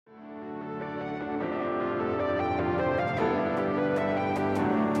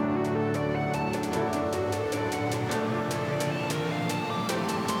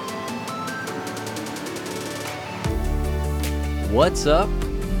What's up,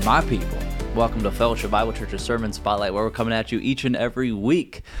 my people? Welcome to Fellowship Bible Church's Sermon Spotlight, where we're coming at you each and every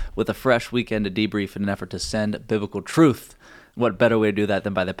week with a fresh weekend to debrief in an effort to send biblical truth. What better way to do that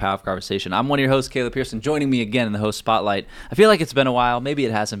than by the power of conversation? I'm one of your hosts, Caleb Pearson. Joining me again in the host spotlight. I feel like it's been a while. Maybe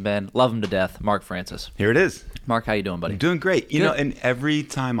it hasn't been. Love him to death, Mark Francis. Here it is. Mark, how you doing, buddy? I'm doing great. You Good. know, and every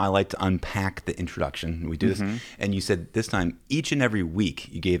time I like to unpack the introduction, we do this, and you said this time, each and every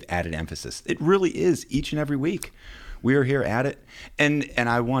week, you gave added emphasis. It really is each and every week. We are here at it. And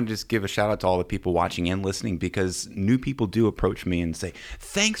I want to just give a shout out to all the people watching and listening, because new people do approach me and say,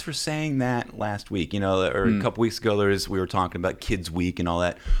 thanks for saying that last week. You know, or a couple weeks ago, we were talking about Kids Week and all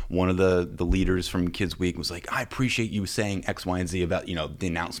that. One of the leaders from Kids Week was like, I appreciate you saying X, Y, and Z about, you know, the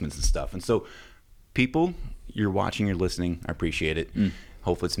announcements and stuff. And so people, you're watching, you're listening. I appreciate it.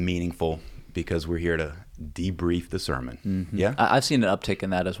 Hopefully it's meaningful, because we're here to debrief the sermon. Yeah? I've seen an uptick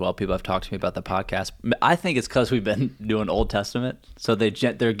in that as well. People have talked to me about the podcast. I think it's because we've been doing Old Testament, so they're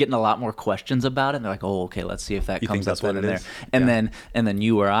getting a lot more questions about it. And they're like, "Oh, okay, let's see if that comes up in there." And then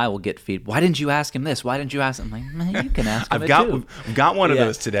you or I will get feed. Why didn't you ask him this? Why didn't you ask him? I'm like, man, you can ask him. We've got one of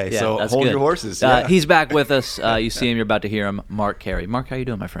those today. So hold your horses. Yeah. He's back with us. You see him. You're about to hear him. Mark Carey. Mark, how you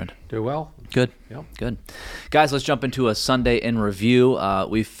doing, my friend? Do well. Good. Yep. Good. Guys, let's jump into a Sunday in review.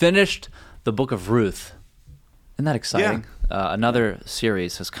 We finished the book of Ruth. Isn't that exciting? Yeah. Another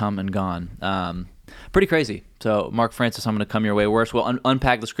series has come and gone. Pretty crazy. So, Mark Francis, I'm going to come your way. Worse, we'll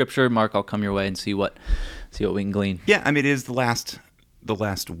unpack the scripture. Mark, I'll come your way and see what we can glean. Yeah, I mean, it is the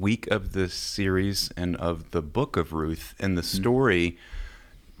last week of the series and of the book of Ruth, and the story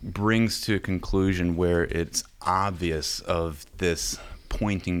brings to a conclusion where it's obvious of this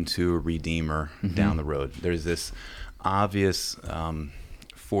pointing to a redeemer down the road. There's this obvious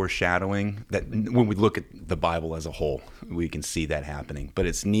foreshadowing that when we look at the Bible as a whole, we can see that happening. But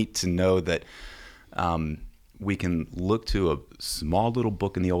it's neat to know that we can look to a small little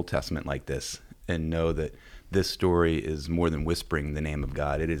book in the Old Testament like this and know that this story is more than whispering the name of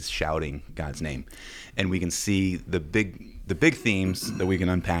God. It is shouting God's name. And we can see the big themes that we can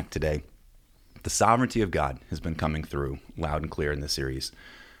unpack today. The sovereignty of God has been coming through loud and clear in this series,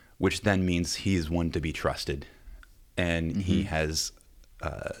 which then means he is one to be trusted. And he has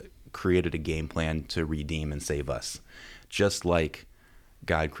created a game plan to redeem and save us, just like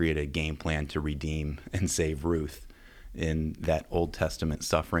God created a game plan to redeem and save Ruth in that Old Testament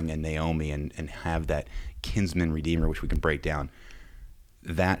suffering and Naomi, and have that kinsman redeemer, which we can break down.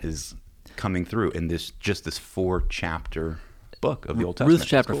 That is coming through in this 4-chapter book of the Old Testament. Ruth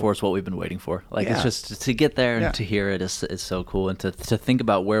chapter 4 is what we've been waiting for. It's just to get there and to hear it is so cool, and to think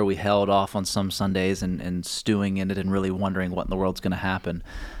about where we held off on some Sundays and stewing in it and really wondering what in the world's going to happen,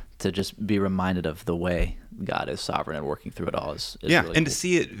 to just be reminded of the way God is sovereign and working through it all is really and cool. to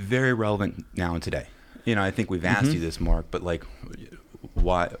see it very relevant now and today. You know, I think we've asked you this, Mark, but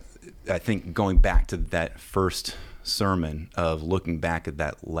why? I think going back to that first sermon of looking back at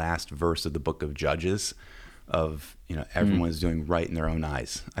that last verse of the book of Judges, of, you know, everyone's doing right in their own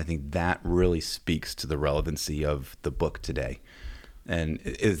eyes. I think that really speaks to the relevancy of the book today. And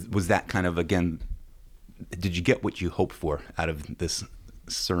was that kind of, again, did you get what you hoped for out of this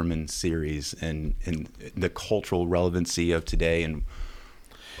sermon series, and the cultural relevancy of today, and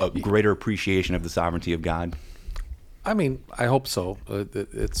a greater appreciation of the sovereignty of God? I mean, I hope so.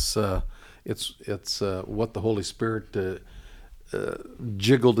 It's what the Holy Spirit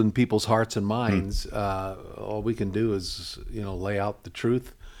jiggled in people's hearts and minds. All we can do is, lay out the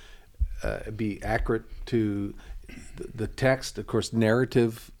truth, be accurate to the text. Of course,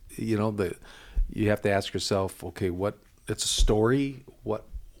 narrative. You have to ask yourself, okay, what? It's a story. What?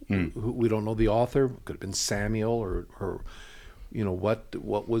 We don't know the author. Could have been Samuel or what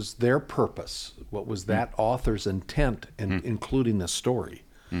was their purpose? What was that author's intent in including the story?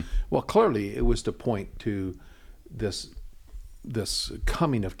 Well, clearly it was to point to this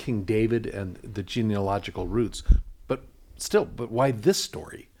coming of King David and the genealogical roots. But why this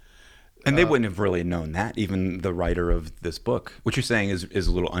story? And they wouldn't have really known that, even the writer of this book. What you're saying is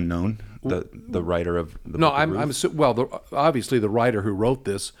a little unknown, the writer of the book of Ruth? Obviously the writer who wrote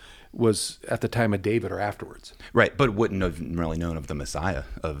this was at the time of David or afterwards. Right, but wouldn't have really known of the Messiah,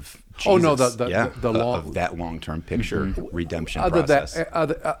 of Jesus. Oh, no, of that long-term picture, redemption process.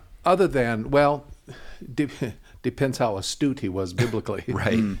 Other than, depends how astute he was biblically.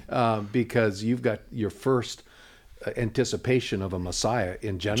 Right. Because you've got your first anticipation of a Messiah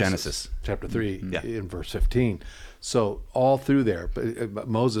in Genesis. Chapter 3 in verse 15. So all through there,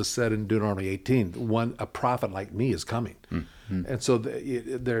 Moses said in Deuteronomy 18, a prophet like me is coming. And so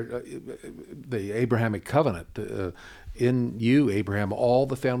the Abrahamic covenant in you, Abraham, all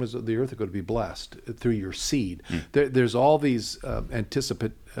the families of the earth are going to be blessed through your seed. There's all these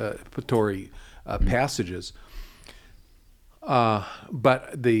anticipatory passages.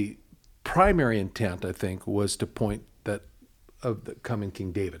 But the primary intent, I think, was to point that of the coming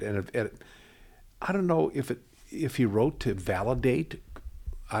King David. And I don't know if he wrote to validate.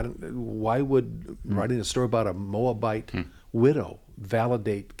 Why would writing a story about a Moabite widow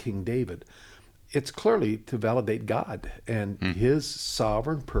validate King David? It's clearly to validate God and His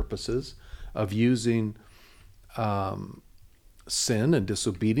sovereign purposes of using sin and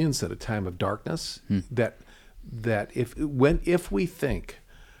disobedience at a time of darkness. That if we think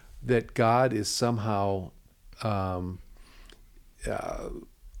that God is somehow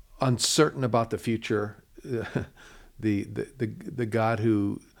uncertain about the future, the God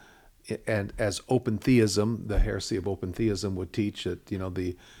who, and as open theism, the heresy of open theism would teach that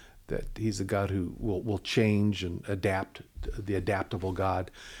that He's a God who will change and adapt, the adaptable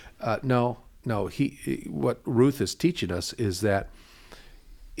God. No. What Ruth is teaching us is that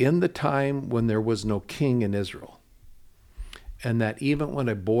in the time when there was no king in Israel, and that even when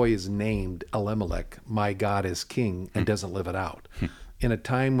a boy is named Elimelech, my God is king, and doesn't live it out, in a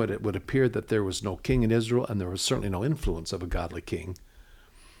time when it would appear that there was no king in Israel, and there was certainly no influence of a godly king,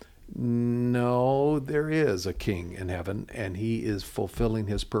 no, there is a king in heaven, and He is fulfilling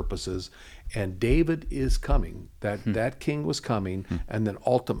His purposes, and David is coming. That king was coming, and then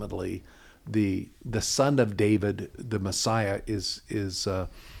ultimately, the son of David, the Messiah, is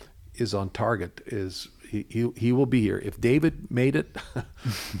on target. He will be here. If David made it,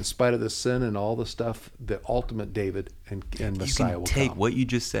 in spite of the sin and all the stuff, the ultimate David and Messiah will come. You can take what you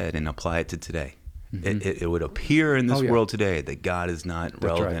just said and apply it to today. It would appear in this world today that God is not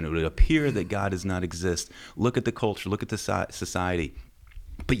relevant. Right. It would appear that God does not exist. Look at the culture. Look at the society.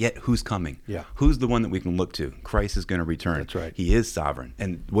 But yet, who's coming? Yeah. Who's the one that we can look to? Christ is going to return. That's right. He is sovereign.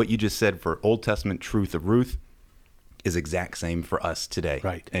 And what you just said for Old Testament truth of Ruth is exact same for us today.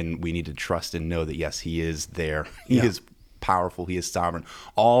 Right. And we need to trust and know that, yes, He is there. He is powerful. He is sovereign.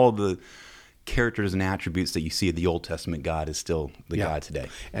 All the characters and attributes that you see of the Old Testament God is still the God today.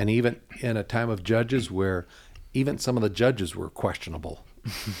 And even in a time of Judges where even some of the judges were questionable,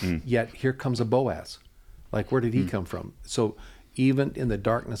 yet here comes a Boaz. Like, where did he come from? So even in the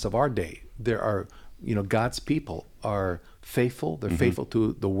darkness of our day, there are, God's people are faithful. They're faithful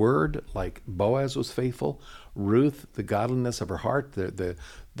to the word, like Boaz was faithful. Ruth, the godliness of her heart,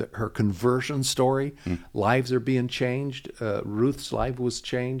 her conversion story, lives are being changed. Ruth's life was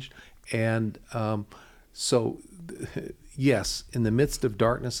changed. And so, yes, in the midst of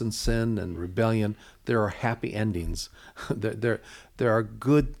darkness and sin and rebellion, there are happy endings. There are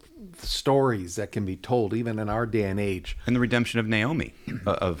good stories that can be told, even in our day and age. And the redemption of Naomi,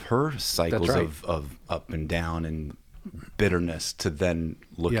 of her cycles That's right. of up and down and bitterness, to then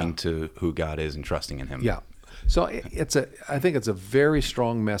looking to who God is and trusting in Him. Yeah. So I think it's a very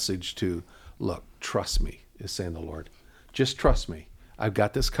strong message to, look, trust me, is saying the Lord. Just trust me. I've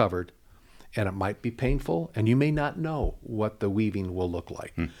got this covered, and it might be painful, and you may not know what the weaving will look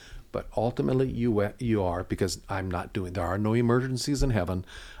like. But ultimately you are, because I'm not doing, there are no emergencies in heaven.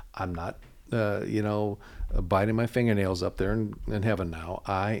 I'm not, biting my fingernails up there in heaven now.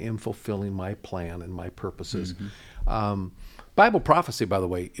 I am fulfilling my plan and my purposes. Bible prophecy, by the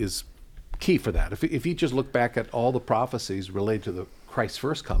way, is key for that. If you just look back at all the prophecies related to Christ's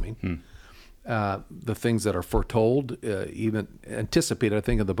first coming, the things that are foretold, even anticipated, I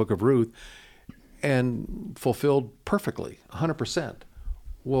think, in the book of Ruth, and fulfilled perfectly, 100%.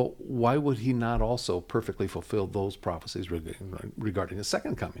 Well, why would He not also perfectly fulfill those prophecies regarding His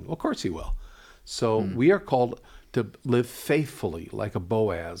second coming? Well, of course He will. So we are called to live faithfully, like a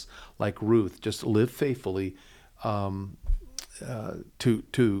Boaz, like Ruth, just live faithfully to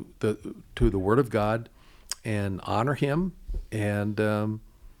the Word of God, and honor Him, and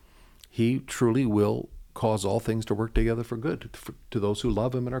He truly will cause all things to work together for good to those who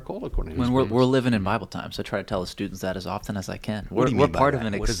love Him and are called according to His purpose. We're living in Bible times, so I try to tell the students that as often as I can. What do you we're mean by part that?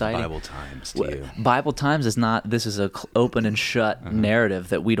 of an What exciting is Bible times to you? Bible times is not. This is a open and shut narrative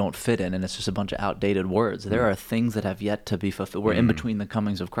that we don't fit in, and it's just a bunch of outdated words. There are things that have yet to be fulfilled. We're in between the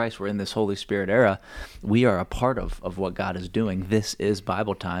comings of Christ. We're in this Holy Spirit era. We are a part of what God is doing. This is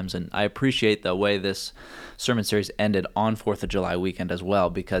Bible times, and I appreciate the way this sermon series ended on 4th of July weekend as well,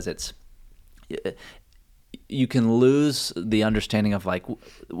 because you can lose the understanding of, like,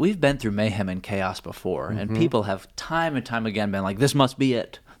 we've been through mayhem and chaos before, and people have time and time again been like, this must be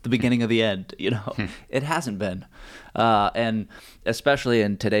it. the beginning of the end. It hasn't been. And especially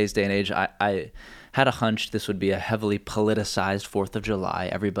in today's day and age, I had a hunch this would be a heavily politicized 4th of July.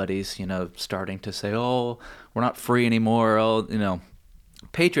 Everybody's, starting to say, oh, we're not free anymore. Oh,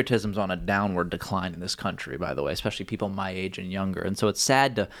 patriotism's on a downward decline in this country, by the way, especially people my age and younger. And so it's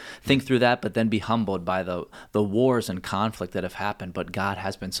sad to think through that, but then be humbled by the wars and conflict that have happened. But God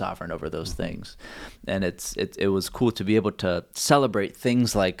has been sovereign over those things. And it was cool to be able to celebrate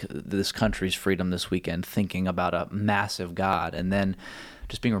things like this country's freedom this weekend, thinking about a massive God, and then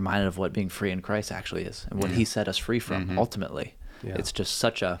just being reminded of what being free in Christ actually is and what he set us free from ultimately. Yeah. It's just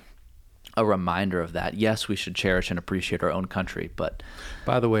such a reminder of that. Yes, we should cherish and appreciate our own country, but...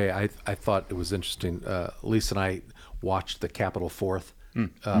 By the way, I thought it was interesting. Lisa and I watched the Capitol 4th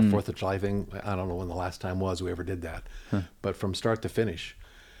of July thing. I don't know when the last time was we ever did that, but from start to finish.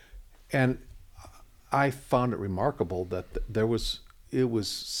 And I found it remarkable that it was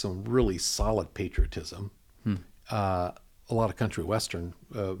some really solid patriotism. A lot of country western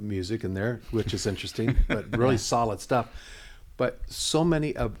music in there, which is interesting, but really solid stuff. But so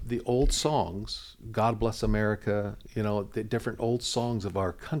many of the old songs, God Bless America, the different old songs of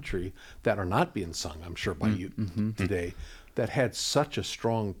our country that are not being sung, I'm sure, by you today, that had such a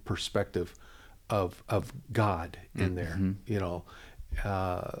strong perspective of God in there,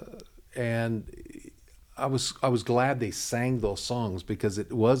 and I was glad they sang those songs because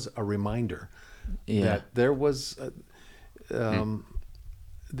it was a reminder that there was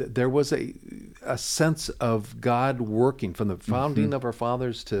there was a sense of God working from the founding of our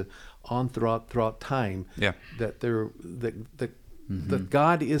fathers to on throughout time. Yeah. That that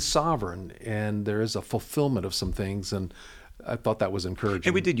God is sovereign and there is a fulfillment of some things, and I thought that was encouraging.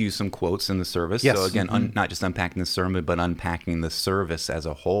 And we did use some quotes in the service. Yes. So again, not just unpacking the sermon, but unpacking the service as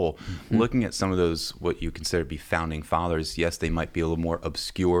a whole. Looking at some of those, what you consider to be founding fathers, yes, they might be a little more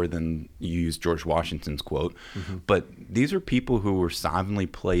obscure than you use George Washington's quote, but these are people who were sovereignly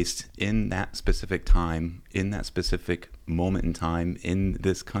placed in that specific time, in that specific moment in time in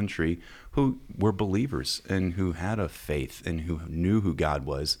this country, who were believers and who had a faith and who knew who God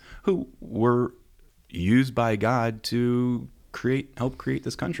was, who were used by God to help create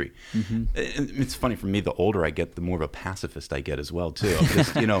this country. It's funny, for me, the older I get, the more of a pacifist I get as well too.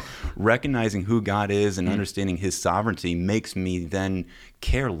 Just, recognizing who God is and understanding his sovereignty makes me then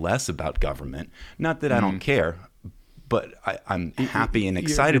care less about government. Not that I don't care, but I'm happy and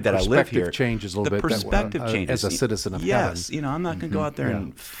excited that I live here. The perspective changes a little bit. The perspective changes. As a citizen of heaven. Yes, I'm not going to go out there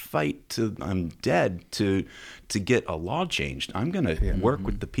and fight till I'm dead to get a law changed. I'm going to work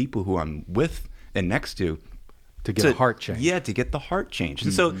with the people who I'm with and next to get a heart change. Yeah, to get the heart change.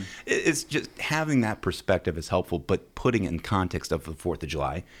 And so it's just having that perspective is helpful, but putting it in context of the 4th of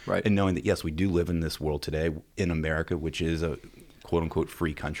July, right? And knowing that, yes, we do live in this world today in America, which is a quote-unquote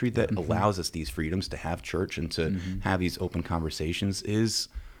free country that allows us these freedoms to have church and to have these open conversations is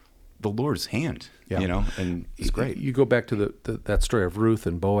the Lord's hand, and it's great. You go back to that story of Ruth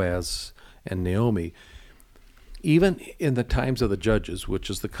and Boaz and Naomi. Even in the times of the judges, which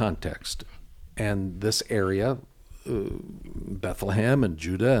is the context, and this area, Bethlehem and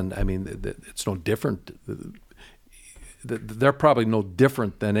Judah, and I mean, it's no different. They're probably no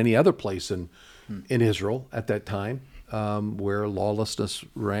different than any other place in Israel at that time, where lawlessness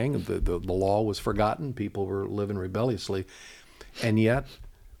rang. The law was forgotten. People were living rebelliously, and yet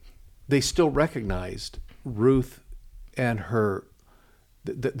they still recognized Ruth and her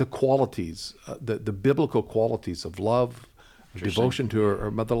the qualities, the biblical qualities of love, devotion to her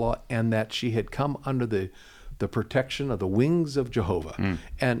mother-in-law, and that she had come under the protection of the wings of Jehovah.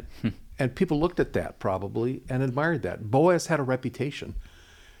 And people looked at that probably and admired that. Boaz had a reputation.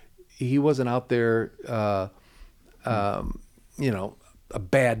 He wasn't out there, a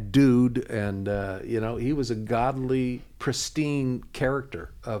bad dude, and he was a godly, pristine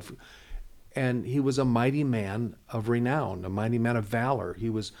character and he was a mighty man of renown, a mighty man of valor. He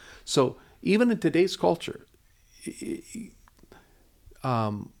was so even in today's culture.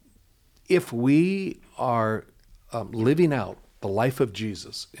 If we are living out the life of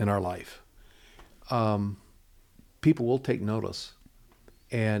Jesus in our life, people will take notice.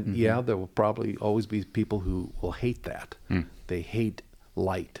 And there will probably always be people who will hate that. They hate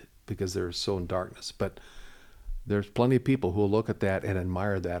light because they're so in darkness. But there's plenty of people who will look at that and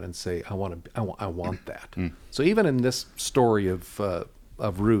admire that and say, I want that. So even in this story of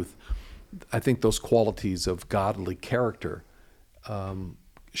Ruth, I think those qualities of godly character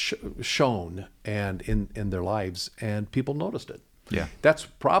shown and in their lives, and people noticed it. Yeah, that's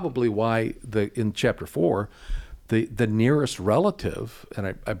probably why in chapter 4, the nearest relative,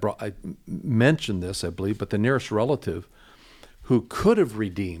 and I mentioned this, I believe, but the nearest relative who could have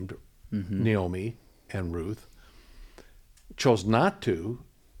redeemed Naomi and Ruth, chose not to,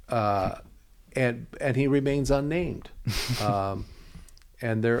 and he remains unnamed.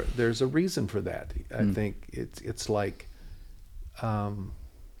 And there's a reason for that. I think it's like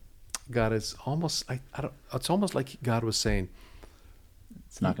God is almost it's almost like God was saying,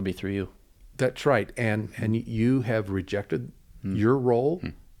 It's not going to be through you. that's right, and you have rejected your role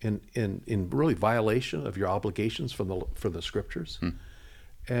in really violation of your obligations for the scriptures,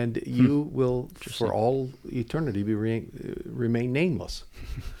 and you will for all eternity remain nameless.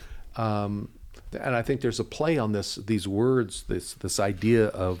 And I think there's a play on these words, this idea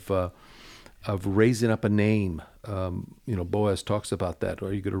of raising up a name. Boaz talks about that.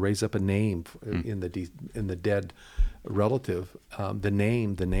 Are you going to raise up a name in the dead relative? The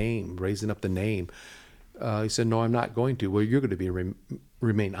name, raising up the name. He said, "No, I'm not going to." Well, you're going to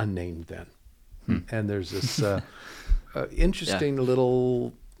remain unnamed then. And there's this interesting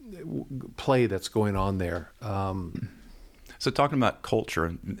little play that's going on there. So talking about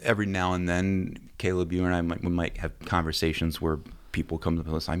culture, every now and then, Caleb, you and I might have conversations where people come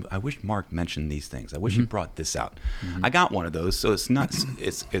to us. I wish Mark mentioned these things. I wish he brought this out. I got one of those. So it's not.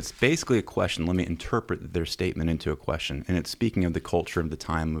 It's basically a question. Let me interpret their statement into a question, and it's speaking of the culture of the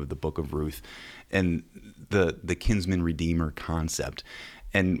time of the Book of Ruth, and the kinsman redeemer concept.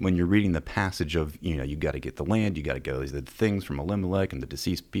 And when you're reading the passage of, you got to get the land, you got to go the things from Elimelech and the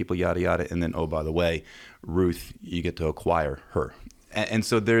deceased people, yada, yada. And then, oh, by the way, Ruth, you get to acquire her. And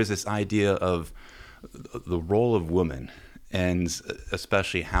so there's this idea of the role of women, and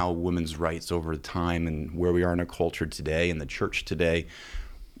especially how women's rights over time and where we are in our culture today and the church today.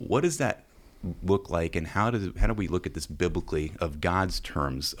 What does that look like, and how do we look at this biblically of God's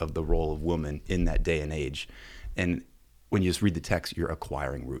terms of the role of woman in that day and age? And when you just read the text, you're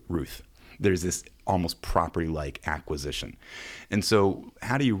acquiring Ruth. There's this almost property-like acquisition. And so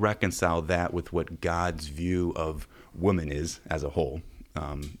how do you reconcile that with what God's view of woman is as a whole?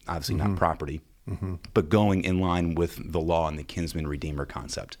 Obviously not property, but going in line with the law and the kinsman redeemer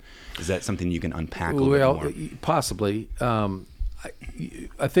concept. Is that something you can unpack a little bit more? Possibly.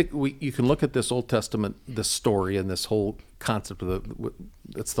 I think you can look at this Old Testament, this story, and this whole concept of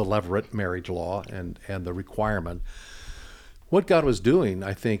it's the Levirate marriage law and the requirement. What God was doing,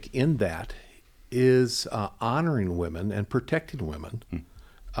 I think, in that is honoring women and protecting women,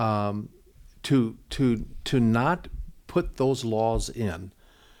 to not put those laws in,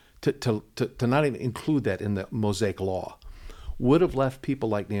 to not even include that in the Mosaic law, would have left people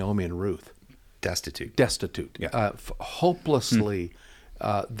like Naomi and Ruth Destitute. Yeah. Hopelessly.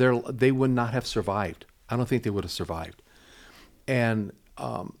 They would not have survived. I don't think they would have survived. And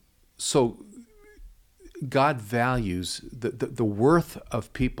so God values the worth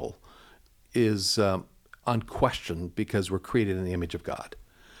of people is unquestioned because we're created in the image of God.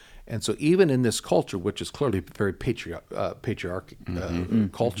 And so even in this culture, which is clearly very patriarchal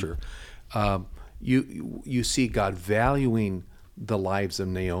culture, you see God valuing the lives of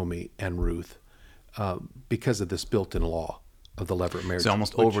Naomi and Ruth because of this built-in law of the Levirate marriage. So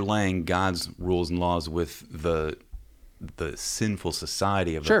almost overlaying God's rules and laws with the sinful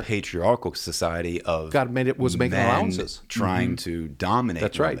society of a patriarchal society of God was making allowances, trying to dominate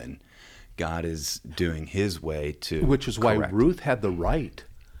That's women. Right. God is doing His way to which is correct. Why Ruth had the right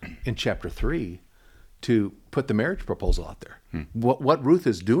in chapter 3 to put the marriage proposal out there. What Ruth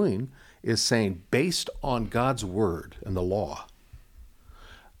is doing is saying, based on God's word and the law,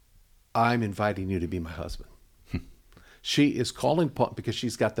 I'm inviting you to be my husband. She is calling upon, because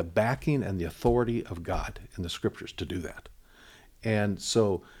she's got the backing and the authority of God in the scriptures to do that. And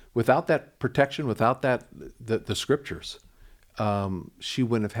so without that protection, without that the scriptures, she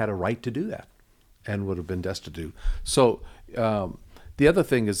wouldn't have had a right to do that and would have been destitute. So the other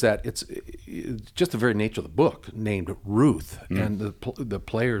thing is that it's just the very nature of the book, named Ruth, and the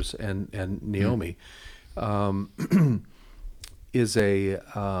players and Naomi, is a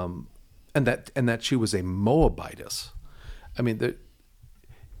and that she was a Moabitess. I mean,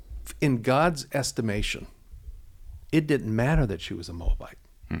 in God's estimation, it didn't matter that she was a Moabite.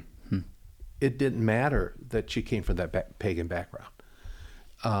 It didn't matter that she came from that pagan background.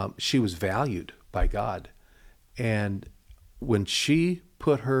 She was valued by God. And when she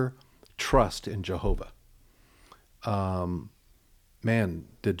put her trust in Jehovah, man,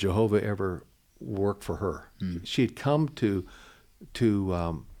 did Jehovah ever work for her. She had come to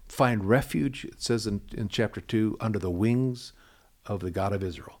find refuge, it says in chapter 2, under the wings of the God of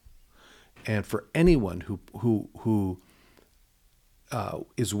Israel. And for anyone who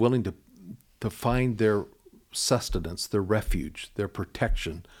is willing to find their sustenance, their refuge, their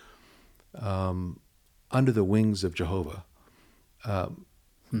protection under the wings of Jehovah,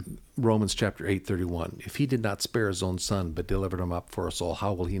 Romans chapter 8:31. If he did not spare his own son, but delivered him up for us all,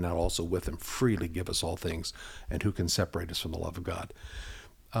 how will he not also with him freely give us all things? And who can separate us from the love of God?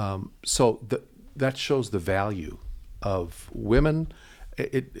 That shows the value of women.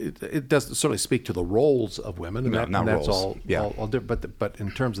 It doesn't certainly speak to the roles of women, and, not that's roles. all different. But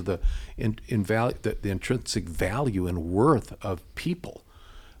in terms of the value, the intrinsic value and worth of people,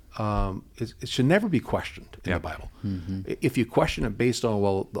 it should never be questioned in the Bible. Mm-hmm. If you question it based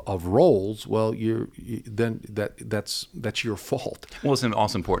on of roles, then that's your fault. Well, it's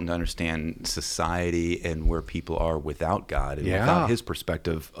also important to understand society and where people are without God and without His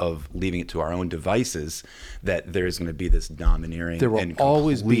perspective of leaving it to our own devices. That there's going to be this domineering. There will and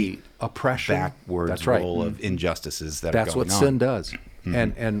always be oppression, backwards roll of injustices that that's are going on. what sin does.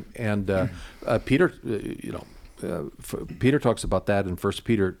 Mm-hmm. And Peter, Peter talks about that in 1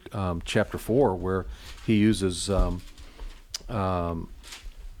 Peter chapter 4, where he uses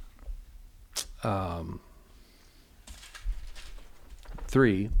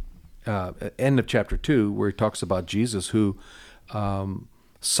 3, end of chapter 2, where he talks about Jesus who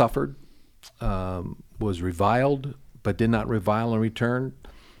suffered, was reviled, but did not revile in return,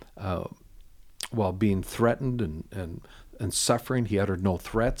 while being threatened and suffering. He uttered no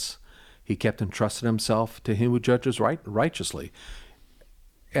threats. He kept entrusting himself to him who judges righteously.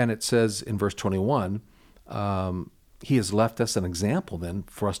 And it says in verse 21, he has left us an example then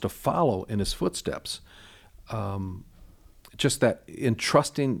for us to follow in his footsteps. Just that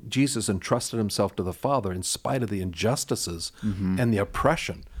Jesus entrusted himself to the Father in spite of the injustices and the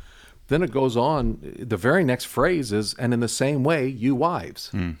oppression. Then it goes on, the very next phrase is, and in the same way, you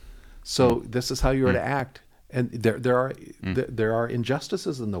wives. So this is how you are to act. And there are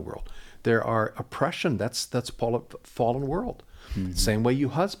injustices in the world. There are oppression. That's fallen world. Mm-hmm. Same way you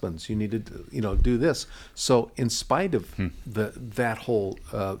husbands, you need to do this. So in spite of that whole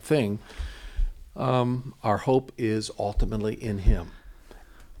thing, our hope is ultimately in Him.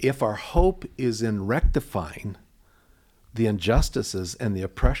 If our hope is in rectifying the injustices and the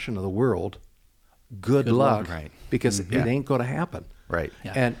oppression of the world, good luck, right? Because it ain't going to happen. Right.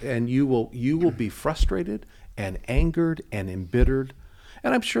 Yeah. And you will be frustrated and angered and embittered.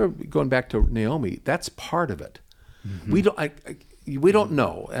 And I'm sure, going back to Naomi, that's part of it. Mm-hmm. We don't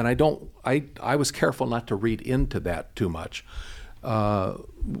know, and I was careful not to read into that too much.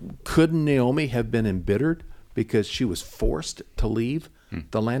 Could Naomi have been embittered because she was forced to leave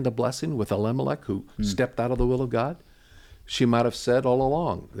the land of blessing with Elimelech, who stepped out of the will of God? She might have said all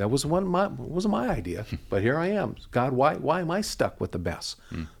along, that wasn't my idea, but here I am. God, why am I stuck with the mess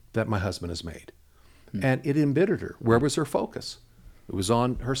that my husband has made? And it embittered her. Where was her focus? It was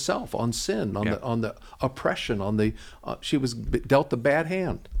on herself, on sin, on the oppression, she was dealt the bad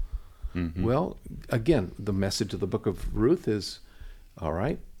hand. Mm-hmm. Well, again, the message of the book of Ruth is, all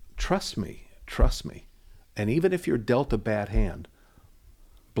right, trust me. And even if you're dealt a bad hand,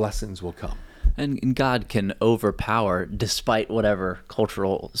 blessings will come. And God can overpower despite whatever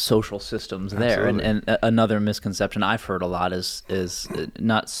cultural, social systems there. And another misconception I've heard a lot is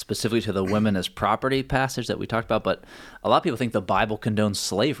not specifically to the women as property passage that we talked about, but a lot of people think the Bible condones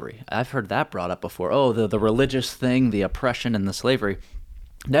slavery. I've heard that brought up before. Oh, the religious thing, the oppression and the slavery.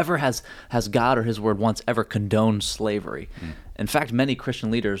 Never has God or His Word once ever condoned slavery. In fact, many Christian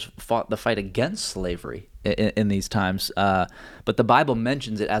leaders fought the fight against slavery in these times. But the Bible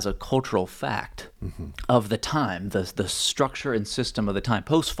mentions it as a cultural fact of the time, the structure and system of the time,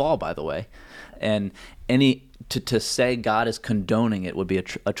 post-fall, by the way. And to say God is condoning it would be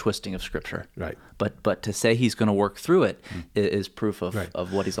a twisting of Scripture. Right. But to say He's going to work through it is proof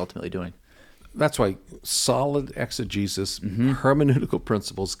of what He's ultimately doing. That's why solid exegesis, hermeneutical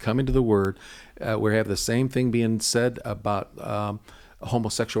principles coming to the Word, we have the same thing being said about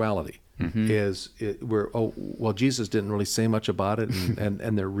homosexuality. Jesus didn't really say much about it,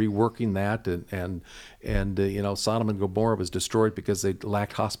 and they're reworking that, and Sodom and Gomorrah was destroyed because they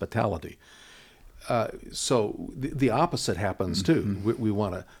lacked hospitality. So the opposite happens too. We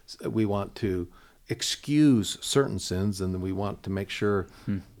want to excuse certain sins, and then we want to make sure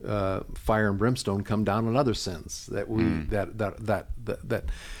fire and brimstone come down on other sins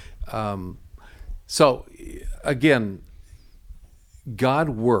so again, God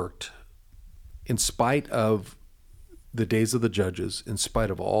worked in spite of the days of the judges, in spite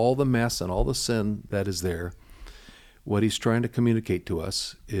of all the mess and all the sin that is there. What He's trying to communicate to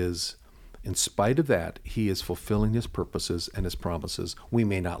us is, in spite of that, He is fulfilling His purposes and His promises. We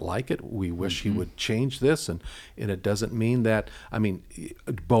may not like it. We wish He would change this, and it doesn't mean that.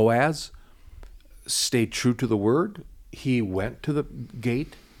 Boaz stayed true to the word. He went to the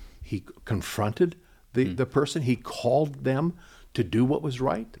gate. He confronted the person. He called them to do what was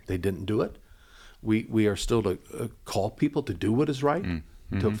right. They didn't do it. We are still to call people to do what is right,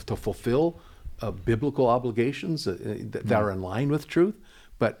 to fulfill biblical obligations that are in line with truth.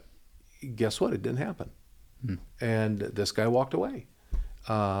 But guess what? It didn't happen. And this guy walked away.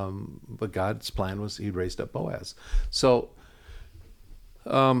 But God's plan was he raised up Boaz. So,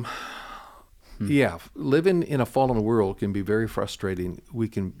 yeah, living in a fallen world can be very frustrating. We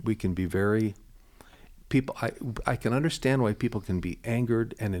can be very people. I can understand why people can be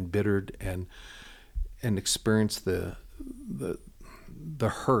angered and embittered and experience the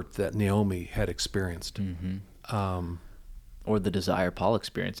hurt that Naomi had experienced. Or the desire Paul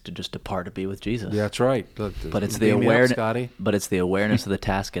experienced to just depart to be with Jesus. That's right. But it's the awareness. But it's the awareness of the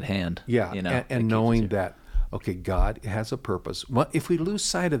task at hand. Yeah, you know, and knowing that, okay, God has a purpose. If we lose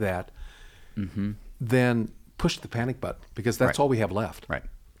sight of that, then push the panic button, because that's all we have left. Right.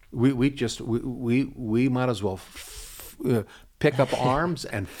 We might as well pick up arms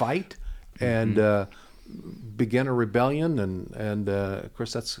and fight and begin a rebellion, and of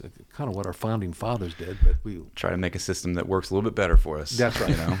course that's kind of what our founding fathers did. But we try to make a system that works a little bit better for us. That's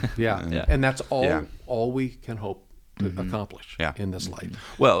right. You know? Yeah, and that's all we can hope to accomplish in this life.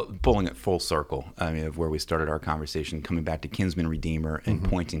 Well, pulling it full circle, I mean, of where we started our conversation, coming back to kinsman redeemer and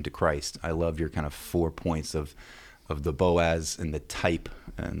pointing to Christ. I love your kind of 4 points of the Boaz and the type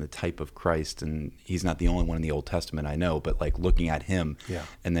of Christ. And he's not the only one in the Old Testament, I know, but like looking at him,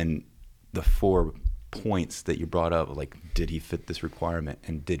 and then the 4 points that you brought up, like, did he fit this requirement,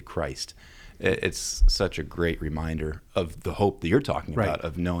 and did Christ? It's such a great reminder of the hope that you're talking about,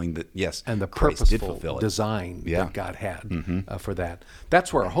 of knowing that, yes, and the Christ did purposeful fulfill it. design that God had for that.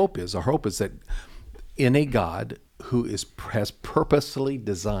 That's where our hope is. Our hope is that in a God who has purposely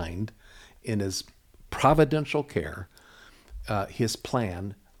designed in his providential care his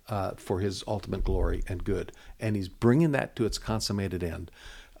plan for his ultimate glory and good, and he's bringing that to its consummated end.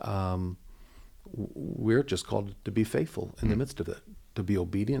 We're just called to be faithful in the midst of it, to be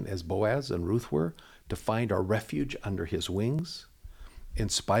obedient as Boaz and Ruth were, to find our refuge under his wings, in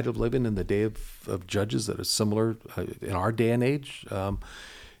spite of living in the day of Judges that is similar in our day and age.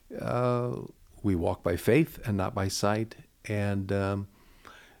 We walk by faith and not by sight. And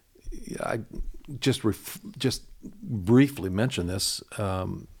I just briefly mention this,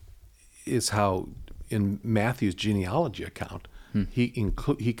 is how in Matthew's genealogy account, he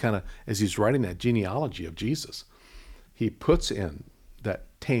kind of, as he's writing that genealogy of Jesus, he puts in that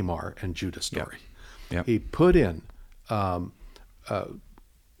Tamar and Judah story. Yep. He put in, and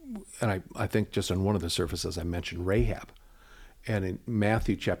I think just on one of the surfaces I mentioned Rahab, and in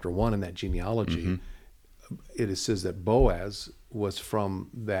Matthew chapter 1 in that genealogy, it says that Boaz was from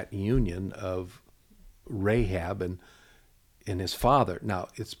that union of Rahab and his father. Now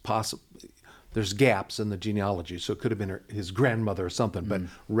it's possible. There's gaps in the genealogy, so it could have been his grandmother or something. But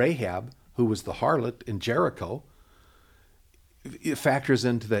Rahab, who was the harlot in Jericho, it factors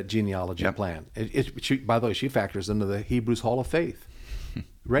into that genealogy plan. By the way, she factors into the Hebrews Hall of Faith.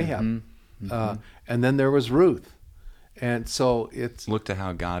 Rahab. And then there was Ruth. And so it's... Look to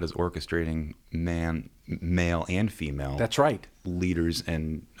how God is orchestrating male and female. That's right. Leaders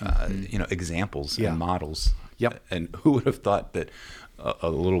and, examples and models. Yep. And who would have thought that a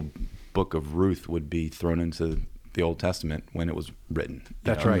little book of Ruth would be thrown into the Old Testament when it was written?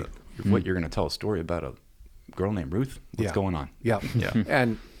 That's right. What you're going to tell a story about a girl named Ruth? What's going on? Yeah.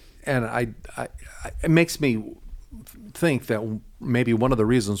 And I it makes me think that maybe one of the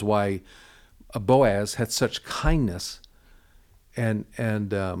reasons why Boaz had such kindness and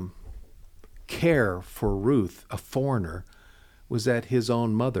care for Ruth, a foreigner, was that his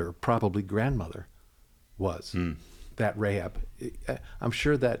own mother, probably grandmother, was that Rahab. I'm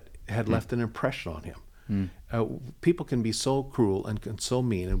sure that had left an impression on him. People can be so cruel and so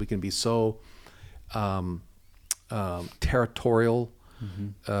mean, and we can be so territorial,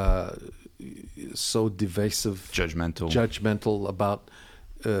 so divisive, judgmental about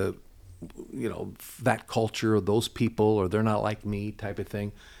that culture or those people, or they're not like me type of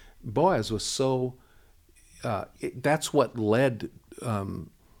thing. Boaz was so. That's what led.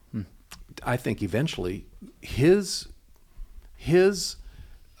 I think eventually his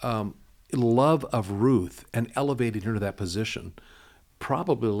love of Ruth and elevating her to that position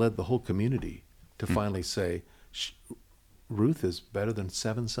probably led the whole community to finally say, Ruth is better than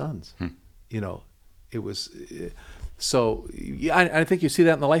 7 sons. It was so. I think you see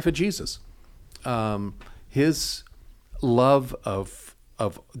that in the life of Jesus. His love of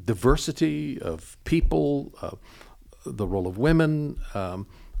diversity, of people, the role of women,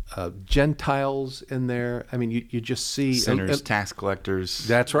 Gentiles in there. I mean, you just see Sinners, tax collectors.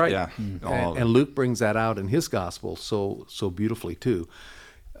 That's right. Yeah. And Luke brings that out in his gospel so beautifully too.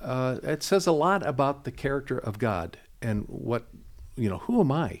 It says a lot about the character of God and what, who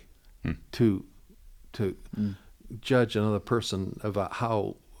am I to judge another person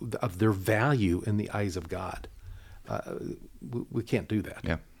about of their value in the eyes of God. We can't do that.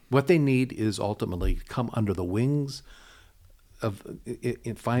 Yeah. What they need is ultimately come under the wings of,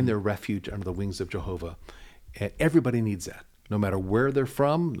 find their refuge under the wings of Jehovah. And everybody needs that, no matter where they're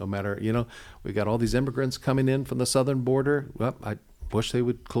from, no matter, we got all these immigrants coming in from the southern border. Well, I wish they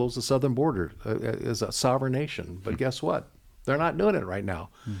would close the southern border as a sovereign nation. But guess what? They're not doing it right now.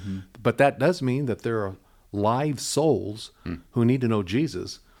 Mm-hmm. But that does mean that there are live souls who need to know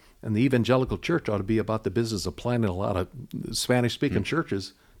Jesus. And the evangelical church ought to be about the business of planting a lot of Spanish-speaking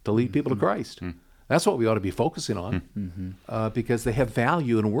churches to lead people to Christ. That's what we ought to be focusing on, because they have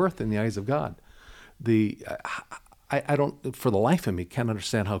value and worth in the eyes of God. I don't, for the life of me, can't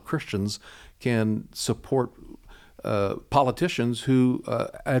understand how Christians can support politicians who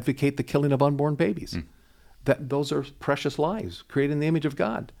advocate the killing of unborn babies. Those are precious lives created in the image of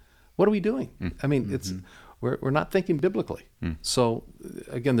God. What are we doing? I mean, we're not thinking biblically. So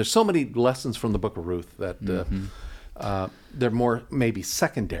again, there's so many lessons from the book of Ruth that they're more maybe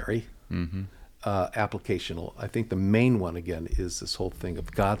secondary, applicational. I think the main one, again, is this whole thing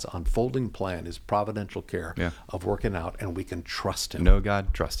of God's unfolding plan, his providential care of working out, and we can trust him. Know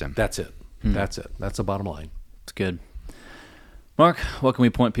God, trust him. That's it. That's it. That's the bottom line. It's good. Mark, what can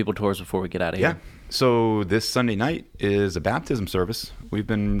we point people towards before we get out of here? So this Sunday night is a baptism service. We've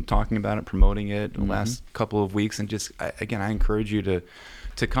been talking about it, promoting it the last couple of weeks, and just I encourage you to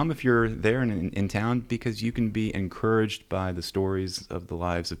come if you're there in town, because you can be encouraged by the stories of the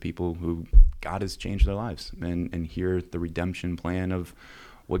lives of people who God has changed their lives, and hear the redemption plan of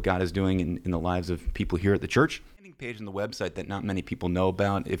what God is doing in the lives of people here at the church. Page on the website that not many people know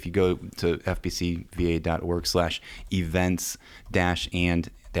about. If you go to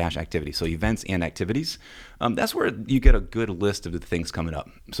fbcva.org/events-and-activities, so events and activities, that's where you get a good list of the things coming up.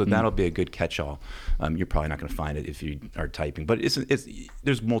 So that'll be a good catch-all. You're probably not going to find it if you are typing, but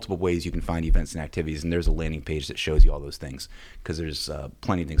there's multiple ways you can find events and activities, and there's a landing page that shows you all those things, because there's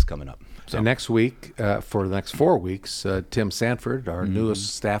plenty of things coming up. So and next week, for the next 4 weeks, Tim Sanford, our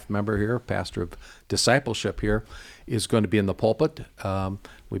newest staff member here, pastor of discipleship here, is going to be in the pulpit.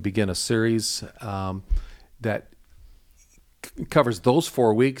 We begin a series that covers those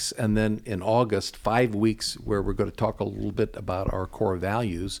 4 weeks, and then in August, 5 weeks, where we're going to talk a little bit about our core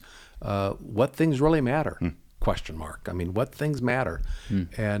values, what things really matter, question mark. I mean, what things matter?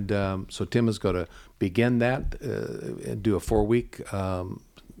 And so Tim is going to begin that and do a 4-week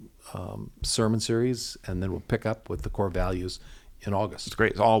sermon series, and then we'll pick up with the core values in August. It's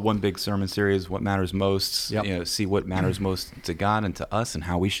great. It's all one big sermon series. What matters most? Yep. See what matters most to God and to us, and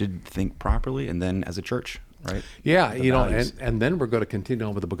how we should think properly, and then as a church, right? Yeah, and then we're going to continue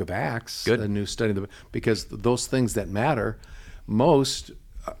on with the Book of Acts, a new study, because those things that matter most,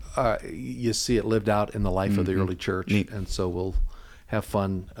 you see it lived out in the life of the early church. Neat. And so we'll have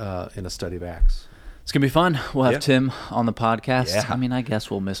fun in a study of Acts. It's going to be fun. We'll have Tim on the podcast. Yeah. I mean, I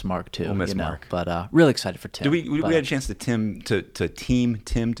guess we'll miss Mark too. We'll miss Mark. But really excited for Tim. We had a chance to team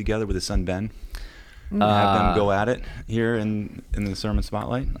Tim together with his son Ben. Have them go at it here in the Sermon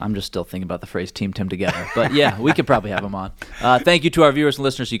Spotlight. I'm just still thinking about the phrase "Team Tim together," but yeah, we could probably have him on. Thank you to our viewers and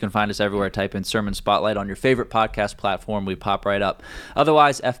listeners. You can find us everywhere. Type in Sermon Spotlight on your favorite podcast platform. We pop right up.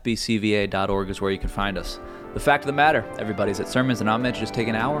 Otherwise, fbcva.org is where you can find us. The fact of the matter, everybody's at sermons are not meant to just take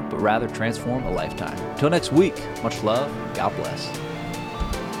an hour, but rather transform a lifetime. Until next week, much love. God bless.